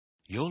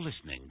You're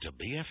listening to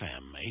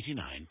BFM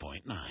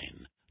 89.9,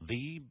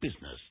 the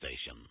business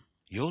station.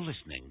 You're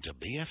listening to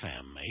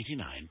BFM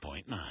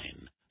 89.9,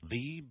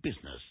 the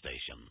business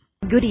station.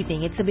 Good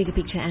evening, it's the Bigger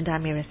Picture and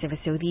I'm Mira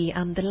Sevaso.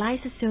 The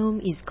lysosome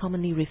is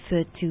commonly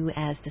referred to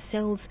as the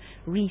cell's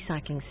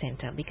recycling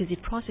center because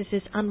it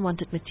processes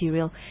unwanted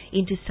material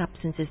into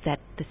substances that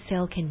the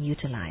cell can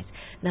utilize.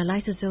 Now,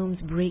 lysosomes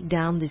break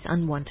down this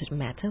unwanted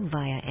matter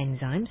via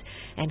enzymes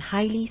and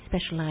highly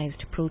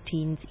specialized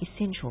proteins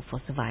essential for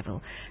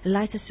survival.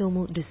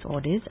 Lysosomal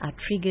disorders are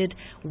triggered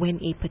when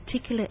a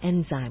particular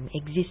enzyme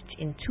exists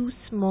in too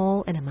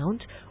small an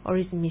amount or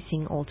is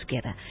missing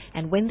altogether.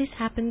 And when this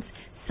happens,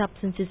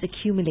 substances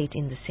accumulate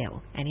in the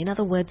cell. And in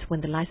other words,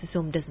 when the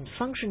lysosome doesn't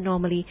function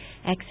normally,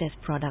 excess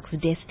products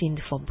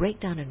destined for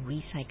breakdown and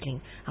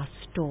recycling are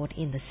stored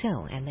in the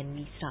cell, and then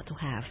we start to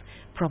have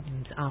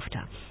problems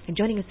after. And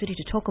joining us today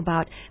to talk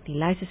about the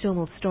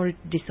lysosomal storage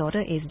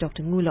disorder is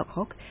Dr. Ngulok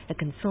Hok, a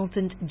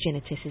consultant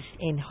geneticist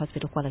in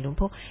Hospital Kuala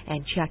Lumpur,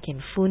 and Chia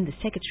Kian Foon, the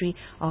secretary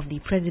of the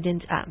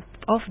president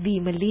of the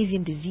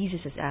Malaysian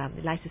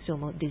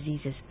Lysosomal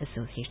Diseases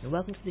Association.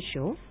 Welcome to the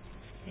show.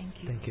 Thank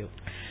you. Thank you.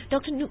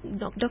 Dr.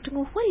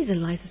 Ngu, what is a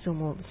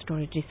lysosomal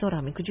storage disorder?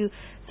 I mean, could you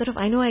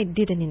I know I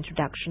did an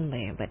introduction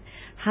there, but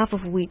half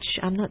of which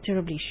I'm not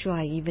terribly sure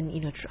I even,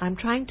 I'm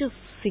trying to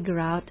figure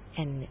out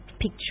and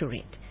picture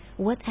it.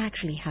 What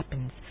actually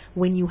happens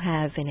when you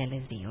have an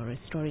LSD or a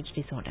storage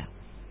disorder?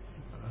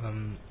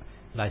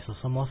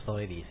 Lysosomal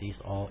storage disease,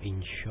 or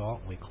in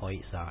short, we call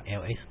it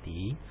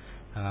LSD.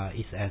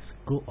 It's a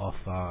group of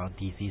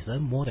diseases,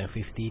 more than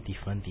 50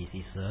 different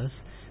diseases,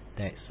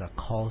 that's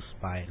caused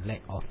by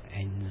lack of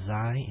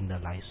enzyme in the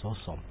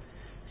lysosome.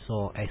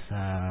 So as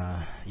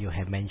you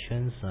have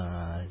mentioned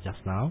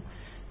just now,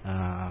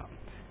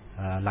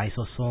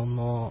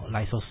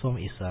 lysosome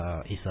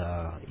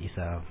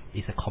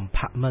is a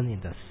compartment in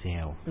the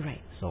cell.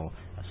 Right. So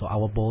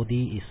our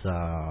body is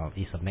a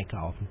maker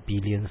of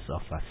billions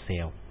of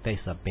cells. That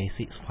is the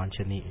basic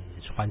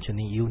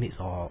functioning units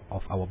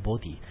of our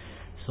body.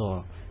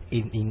 So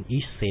in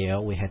each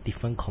cell, we have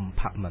different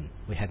compartments.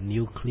 We have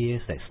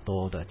nucleus that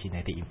store the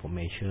genetic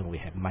information. We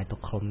have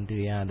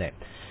mitochondria that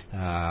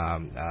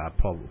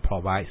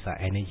provides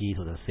energy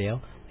to the cell,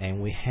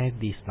 and we have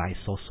this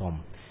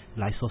lysosome.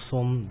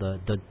 Lysosome,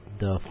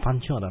 the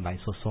function of the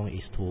lysosome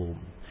is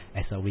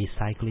as a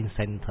recycling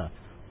center.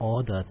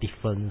 All the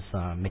different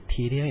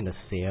material in the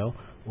cell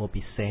will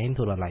be sent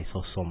to the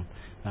lysosome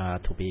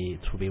to be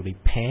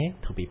repaired,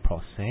 to be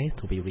processed,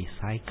 to be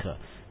recycled.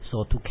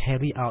 So to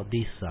carry out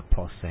this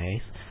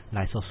process,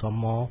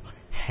 lysosomal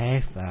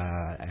have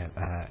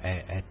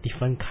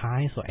different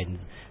kinds of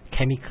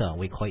chemical.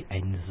 We call it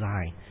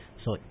enzyme.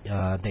 So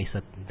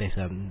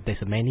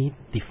there's many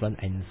different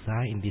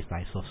enzymes in this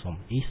lysosome.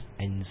 Each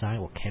enzyme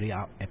will carry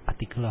out a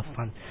particular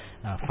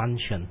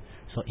function.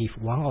 So if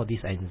one of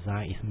these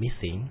enzymes is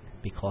missing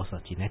because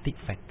of genetic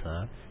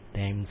factor,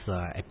 then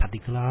a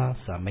particular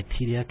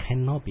material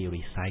cannot be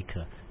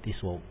recycled. This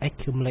will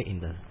accumulate in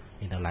the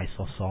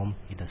lysosome,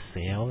 in the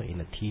cell, in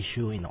the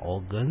tissue, in the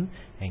organ,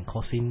 and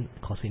causing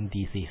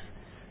disease.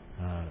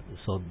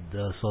 So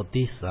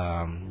this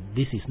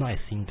is not a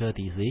single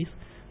disease,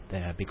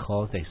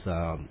 because there's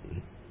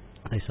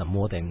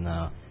more than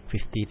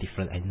 50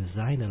 different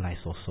enzymes in the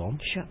lysosome.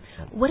 Sure.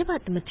 What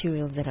about the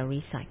materials that are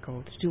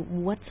recycled?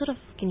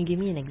 Can you give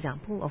me an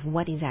example of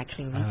what is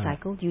actually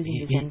recycled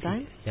using this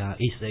enzyme? Yeah,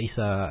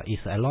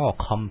 it's a lot of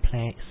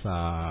complex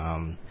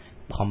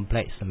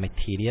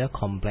material,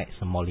 complex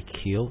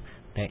molecule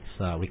that's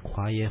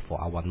required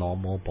for our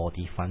normal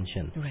body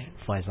function. Right.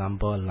 For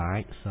example,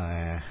 like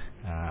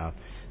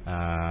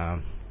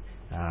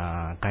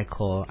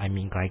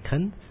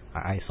glycan.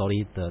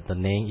 Sorry, the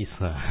name is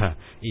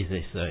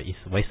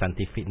very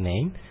scientific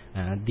name.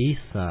 This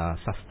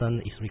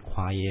substance is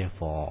required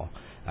for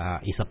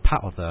is a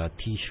part of the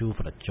tissue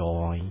for the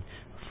joint,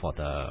 for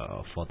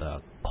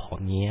the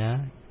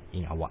cornea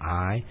in our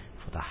eye,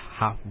 for the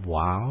heart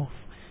valve.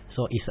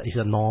 So it's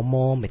a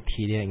normal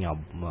material in our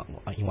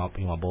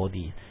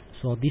body.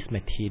 So this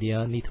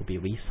material need to be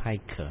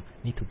recycled,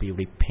 need to be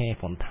repaired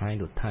from time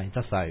to time,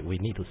 just like we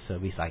need to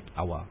service like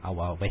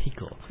our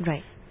vehicle.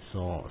 Right.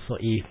 So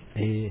if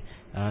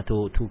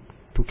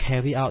to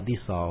carry out this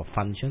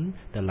function,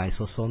 the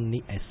lysosome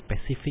need a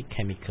specific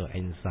chemical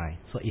enzyme.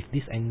 So if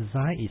this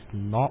enzyme is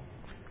not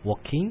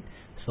working,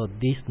 so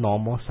this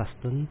normal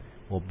substance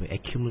will be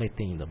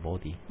accumulating in the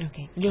body.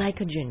 Okay,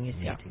 glycogen, you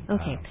said. Yeah.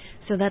 Okay,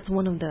 so that's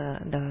one of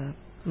the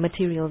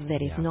materials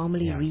that is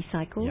normally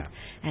recycled,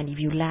 and if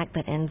you lack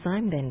that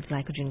enzyme, then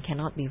glycogen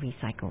cannot be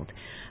recycled.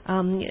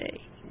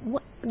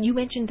 You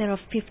mentioned there are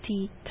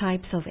 50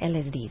 types of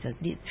LSDs,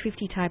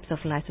 50 types of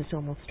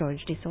lysosomal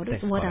storage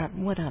disorders. What are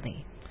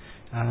they?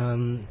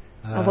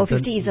 Well,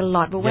 50 is a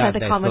lot, but what are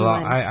the common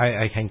ones?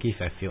 I can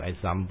give a few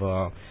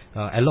examples.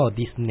 A lot of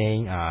these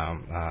names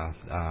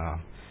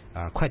are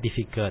quite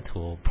difficult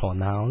to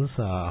pronounce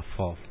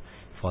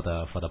for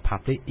the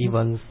public,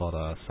 even for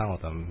some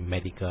of the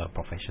medical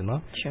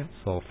professional. Sure.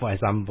 So for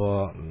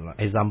example,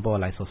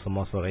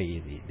 lysosomal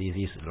storage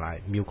disease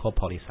like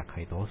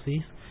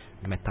mucopolysaccharidosis,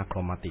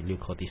 metachromatic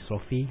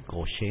leukodystrophy,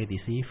 Gaucher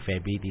disease,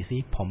 Fabry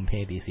disease,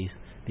 Pompe disease.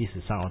 This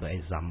is some of the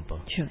examples.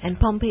 Sure. And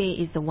Pompe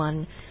is the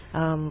one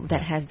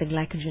that has the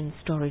glycogen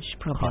storage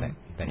problem. Correct.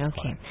 That's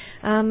okay.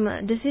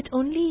 correct. Does it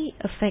only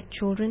affect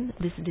children,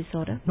 this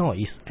disorder? No,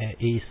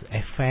 it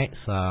affects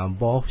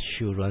both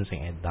children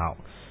and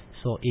adults.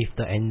 So if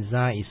the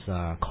enzyme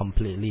is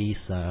completely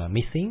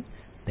missing,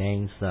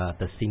 then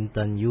the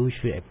symptom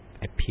usually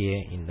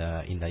appear in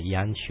the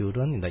young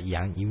children, in the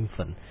young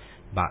infant.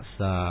 But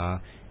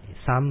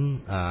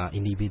some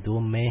individual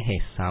may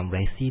have some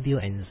residual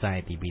enzyme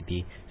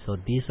activity. So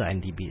these are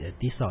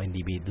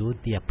individuals,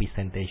 their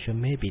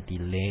presentation may be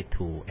delayed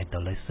to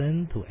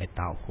adolescent to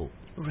adulthood.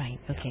 Right.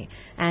 Okay.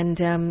 And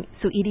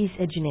so it is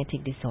a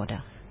genetic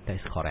disorder.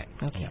 That's correct.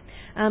 Okay.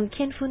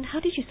 Ken Foon, how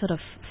did you sort of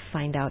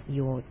find out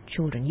your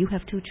children? You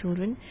have two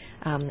children.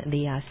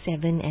 They are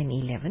 7 and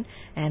 11,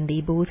 and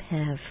they both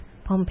have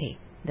Pompe,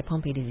 the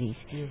Pompe disease,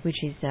 yes,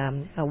 which is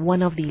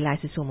one of the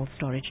lysosomal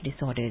storage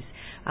disorders,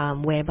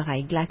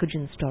 whereby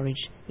glycogen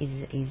storage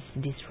is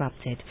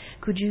disrupted.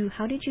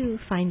 How did you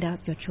find out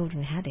your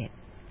children had it?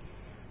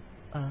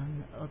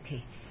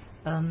 Okay.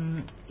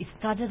 It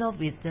started off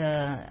with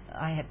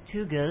I have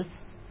two girls.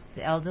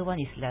 The elder one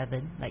is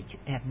 11, like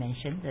I have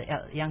mentioned.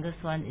 The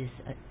youngest one is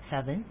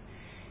 7.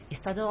 It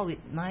started off with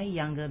my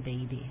younger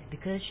baby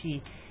because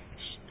she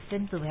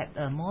seemed to have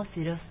a more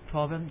serious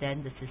problem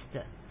than the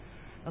sister.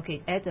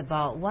 Okay, at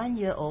about 1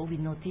 year old, we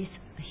noticed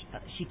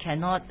she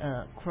cannot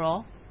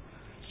crawl,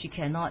 she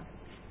cannot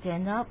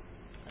stand up,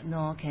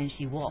 nor can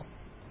she walk,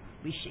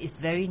 which is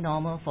very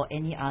normal for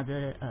any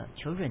other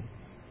children.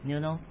 You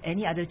know,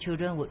 any other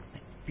children would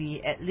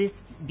be at least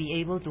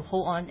be able to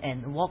hold on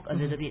and walk a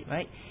little bit,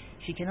 right?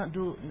 She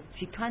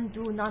can't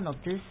do none of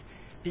this.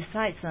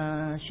 Besides,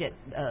 she had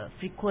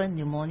frequent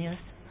pneumonias,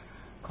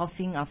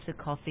 coughing after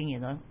coughing. You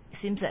know, it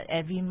seems that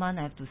every month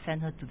I have to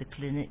send her to the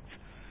clinic.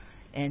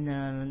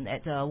 And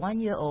at 1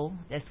 year old,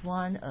 there's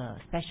one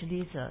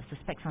specialist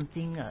suspect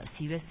something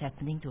serious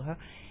happening to her,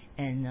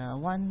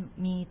 and want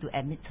me to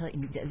admit her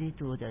immediately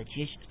to the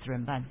GH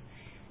Seremban.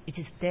 It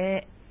is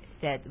there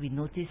that we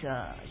notice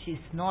she's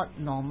not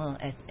normal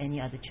as any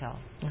other child.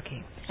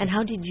 Okay. And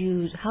how do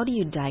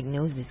you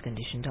diagnose this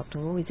condition, Dr.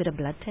 Wu? Is it a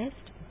blood test?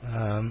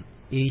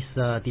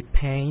 It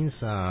depends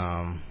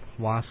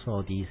what sort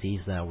of disease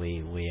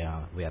we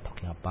are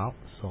talking about.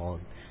 So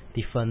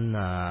different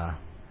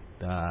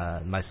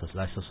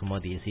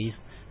lysosomal disease,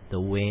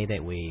 the way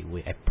that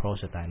we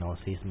approach the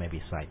diagnosis may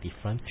be slightly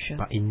different. Sure.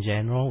 But in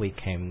general, we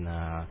can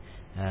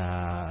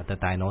the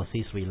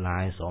diagnosis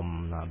relies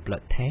on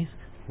blood tests,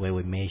 where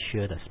we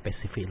measure the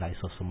specific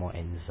lysosomal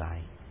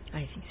enzyme.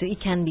 I see. So it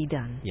can be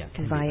done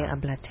via a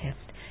blood test.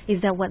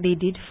 Is that what they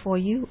did for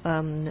you,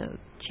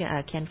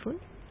 Ken Foon?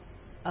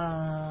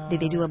 Did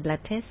they do a blood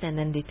test and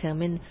then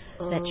determine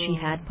that she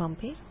had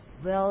Pompe?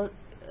 Well,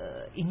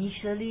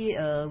 initially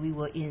we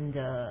were in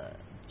the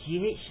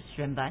GH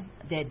Seremban.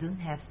 They don't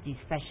have the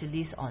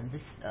specialists on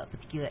this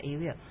particular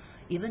area.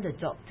 Even the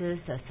doctors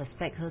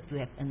suspect her to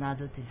have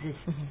another disease.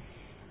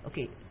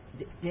 Okay.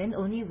 Then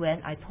only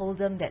when I told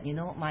them that, you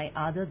know, my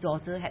other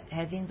daughter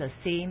having the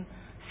same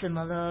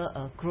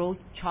similar growth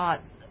chart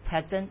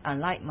pattern,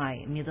 unlike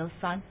my middle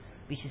son,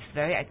 which is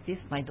very active.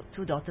 My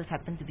two daughters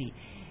happen to be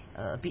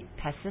a bit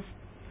passive.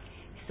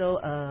 So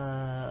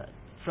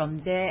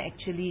from there,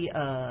 actually,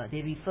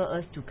 they refer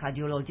us to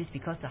cardiologists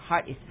because the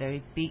heart is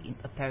very big.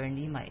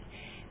 Apparently,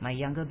 my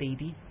younger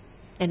baby.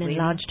 An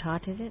enlarged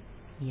heart, is it?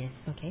 Yes.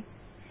 Okay.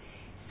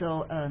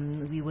 So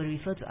we were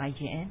referred to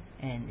IJN,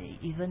 and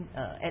even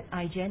at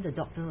IJN, the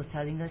doctor was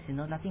telling us, you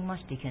know, nothing much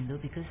they can do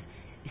because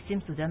it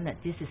seems to them that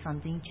this is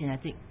something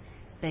genetic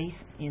based,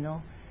 you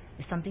know,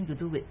 it's something to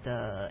do with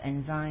the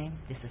enzyme,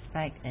 they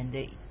suspect, and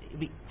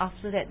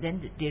after that,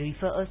 then they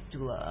refer us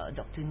to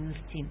Dr. Ngu's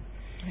team,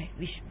 right,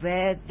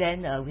 where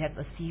then we have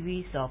a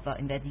series of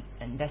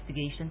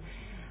investigation.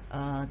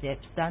 They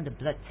have done the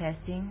blood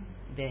testing.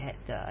 They had,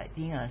 I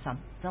think,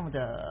 some of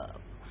the.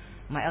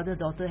 My elder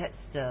daughter has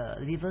the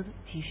liver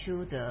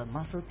tissue, the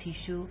muscle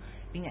tissue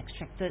being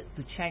extracted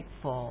to check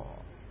for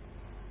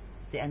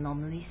the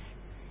anomalies.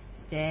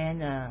 Then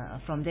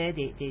from there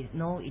they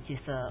know it is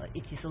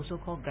also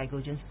called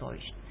glycogen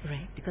storage,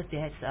 right? Because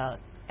there has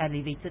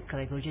elevated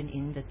glycogen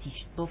in the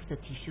both the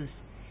tissues.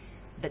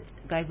 But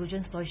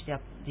glycogen storage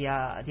they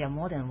are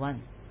more than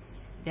one.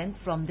 Then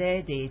from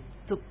there they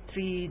took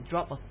 3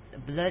 drops of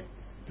blood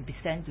to be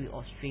sent to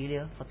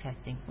Australia for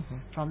testing.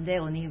 From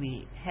there only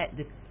we had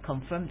the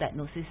confirmed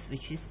diagnosis,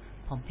 which is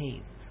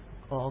Pompe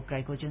or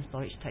glycogen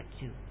storage type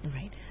 2.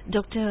 Right.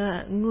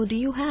 Dr. Ngu, do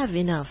you have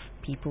enough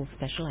people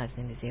specialized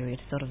in this area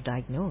to sort of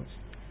diagnose?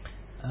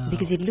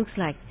 Because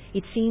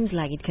it seems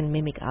like it can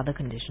mimic other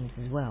conditions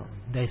as well.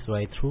 That's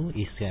very true.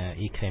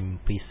 It can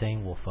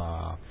present with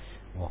a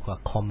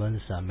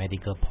common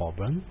medical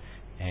problem,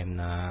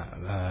 and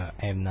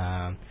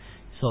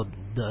So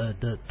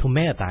to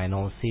make a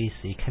diagnosis,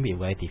 it can be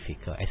very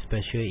difficult,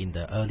 especially in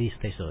the early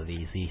stage of the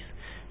disease.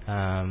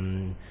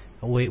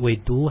 We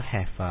do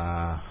have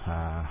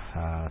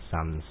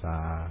some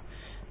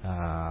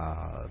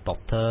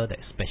doctor that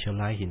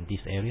specialize in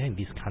this area in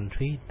this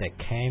country that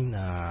can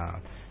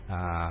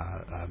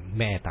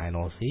make a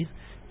diagnosis.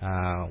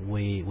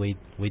 We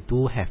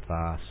do have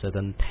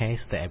certain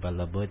tests that are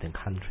available in the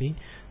country,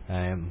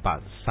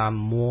 but some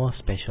more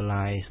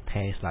specialized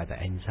tests like the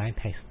enzyme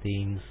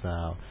testings,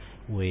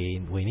 we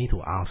need to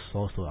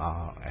outsource to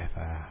a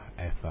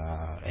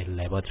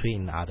laboratory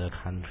in other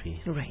countries.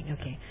 Right.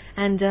 Okay.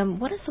 And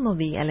what are some of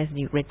the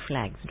LSD red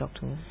flags,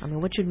 Doctor? I mean,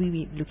 what should we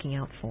be looking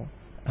out for?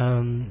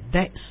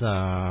 That's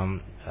a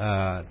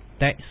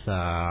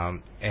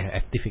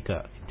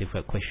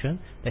difficult question.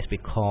 That's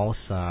because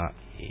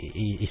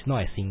it's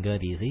not a single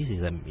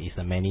disease. It's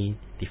a many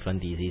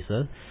different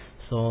diseases.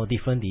 So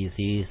different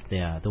disease,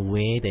 the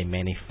way they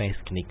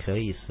manifest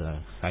clinically is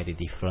slightly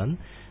different.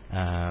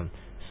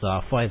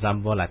 So for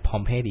example, like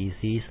Pompe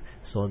disease,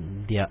 so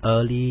their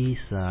early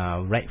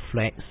red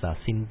flags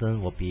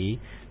symptoms will be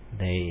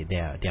they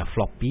are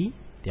floppy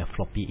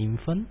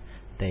infant.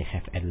 They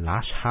have a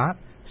large heart.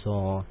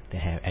 So they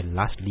have a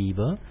large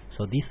liver.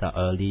 So these are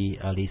early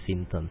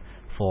symptoms.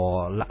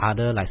 For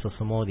other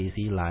lysosomal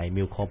disease like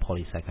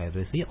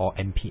mucopolysaccharidosis or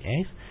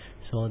MPS,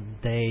 so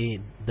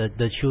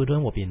the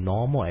children will be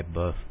normal at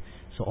birth.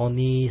 So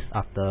only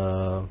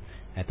after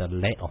at the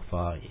late of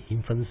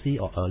infancy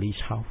or early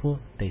childhood,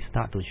 they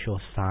start to show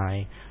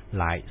signs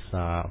like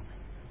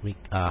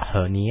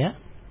hernia,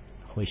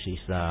 which is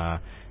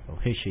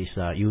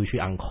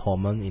usually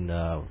uncommon in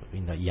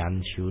the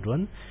young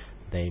children.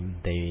 They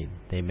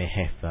may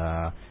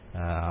have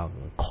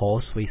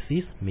cold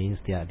sweats, means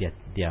their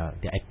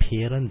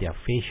appearance, their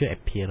facial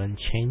appearance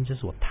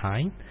changes with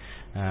time.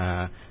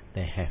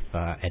 They have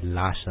a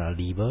large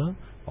liver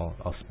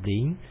or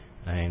spleen,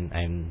 and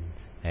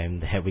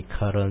they have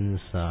recurrent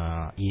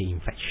ear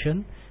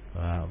infection,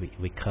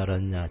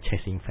 recurrent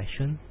chest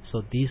infection.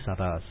 So these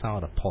are some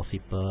of the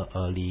possible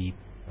early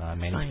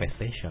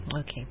manifestation.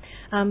 Okay.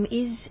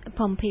 Is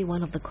Pompe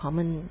one of the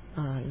common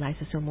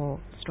lysosomal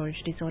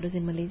storage disorders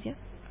in Malaysia?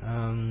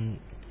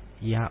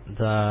 Yeah,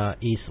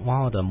 is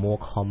one of the more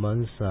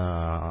common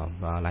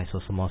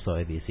lysosomal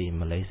storage disease in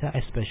Malaysia,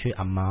 especially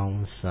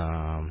amongst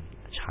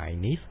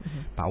Chinese.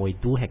 But we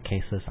do have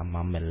cases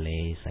among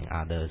Malays and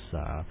others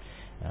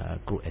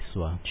group as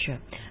well. Sure.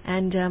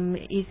 And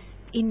is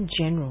in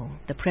general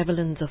the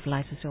prevalence of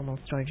lysosomal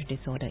storage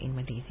disorder in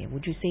Malaysia,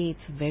 would you say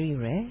it's very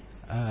rare?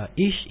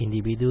 Each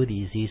individual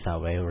disease are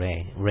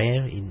very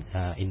rare in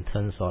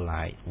terms of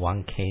like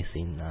one case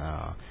in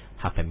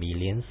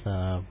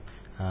 500,000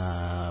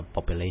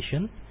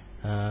 population,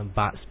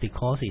 but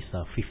because it's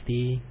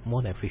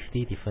more than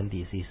 50 different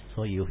diseases,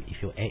 so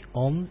if you add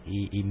on,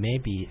 it may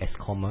be as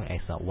common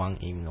as 1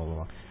 in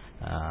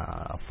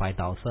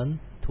 5,000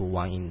 to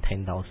 1 in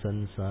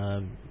 10,000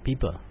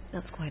 people.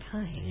 That's quite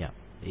high. Yeah,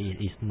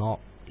 it's not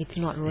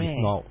rare.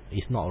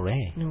 It's not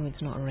rare. No,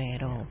 it's not rare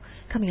at all.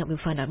 Coming up, we'll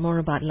find out more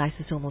about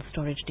lysosomal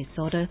storage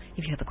disorder.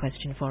 If you have a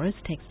question for us,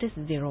 text us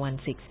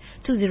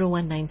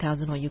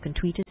 016-201-9000, or you can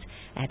tweet us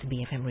at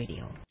BFM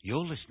Radio.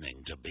 You're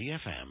listening to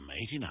BFM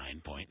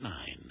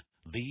 89.9,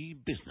 the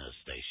business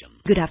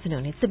station. Good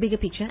afternoon. It's The Bigger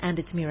Picture, and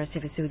it's Mira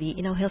Sevasudi.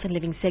 In our Health and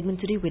Living segment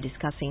today, we're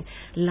discussing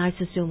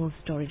lysosomal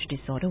storage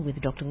disorder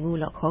with Dr. Ngoo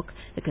Lok Hok,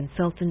 the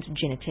consultant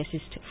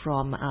geneticist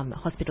from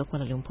Hospital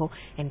Kuala Lumpur,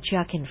 and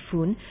Chia Ken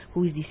Foon,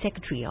 who is the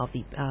secretary of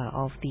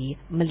the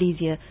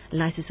Malaysia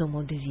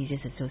Lysosomal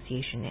Diseases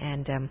Association.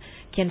 And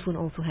Ken Foon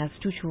also has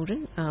two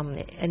children,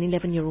 an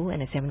 11-year-old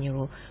and a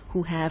 7-year-old,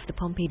 who have the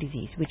Pompe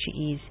disease, which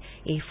is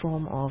a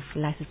form of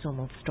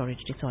lysosomal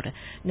storage disorder.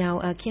 Now,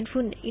 Ken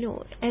Foon,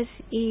 as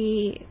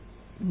a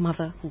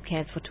mother who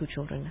cares for two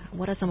children,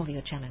 what are some of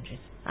your challenges?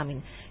 I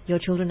mean, your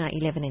children are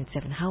 11 and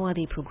 7. How are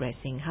they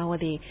progressing? How are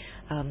they,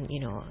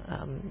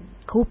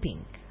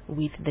 coping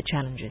with the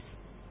challenges?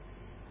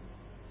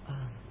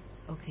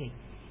 Okay.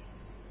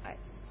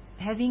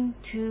 Having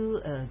two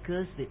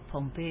girls with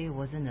Pompe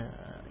wasn't an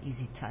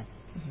easy task.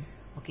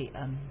 Okay.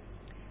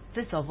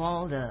 First of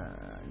all,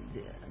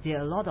 there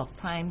are a lot of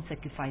time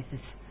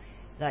sacrifices.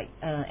 Like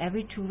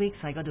every 2 weeks,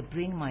 I got to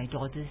bring my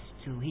daughters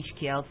to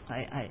HKL.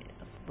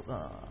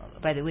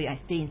 By the way, I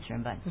stay in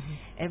Seremban.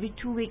 Every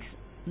 2 weeks,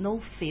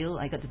 no fail,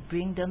 I got to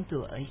bring them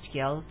to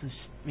HKL to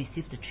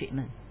receive the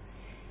treatment.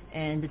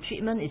 And the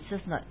treatment is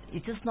just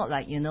not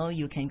like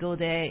you can go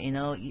there,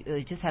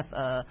 you just have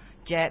a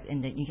jab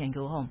and then you can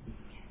go home.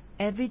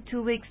 Every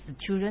 2 weeks, the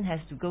children has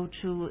to go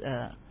through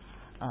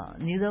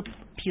needle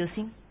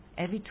piercing.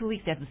 Every 2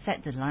 weeks, they have to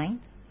set the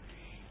line.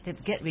 They have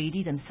to get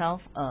ready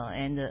themselves,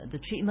 and the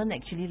treatment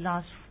actually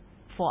lasts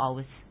 4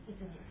 hours.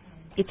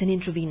 It's an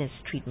intravenous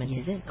treatment,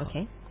 yes, is it?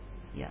 Okay.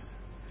 Yeah.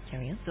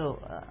 Carry on. So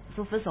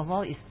first of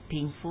all, it's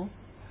painful.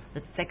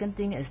 The second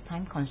thing is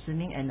time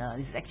consuming, and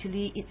it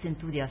actually eats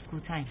into their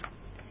school time.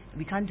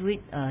 We can't do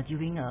it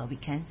during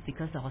weekends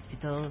because the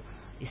hospital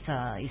is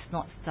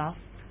not staffed.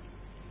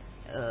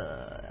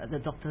 The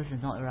doctors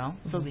are not around,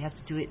 so we have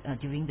to do it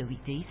during the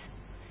weekdays.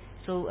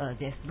 So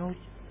there's no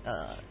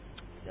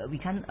we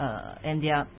can't and they are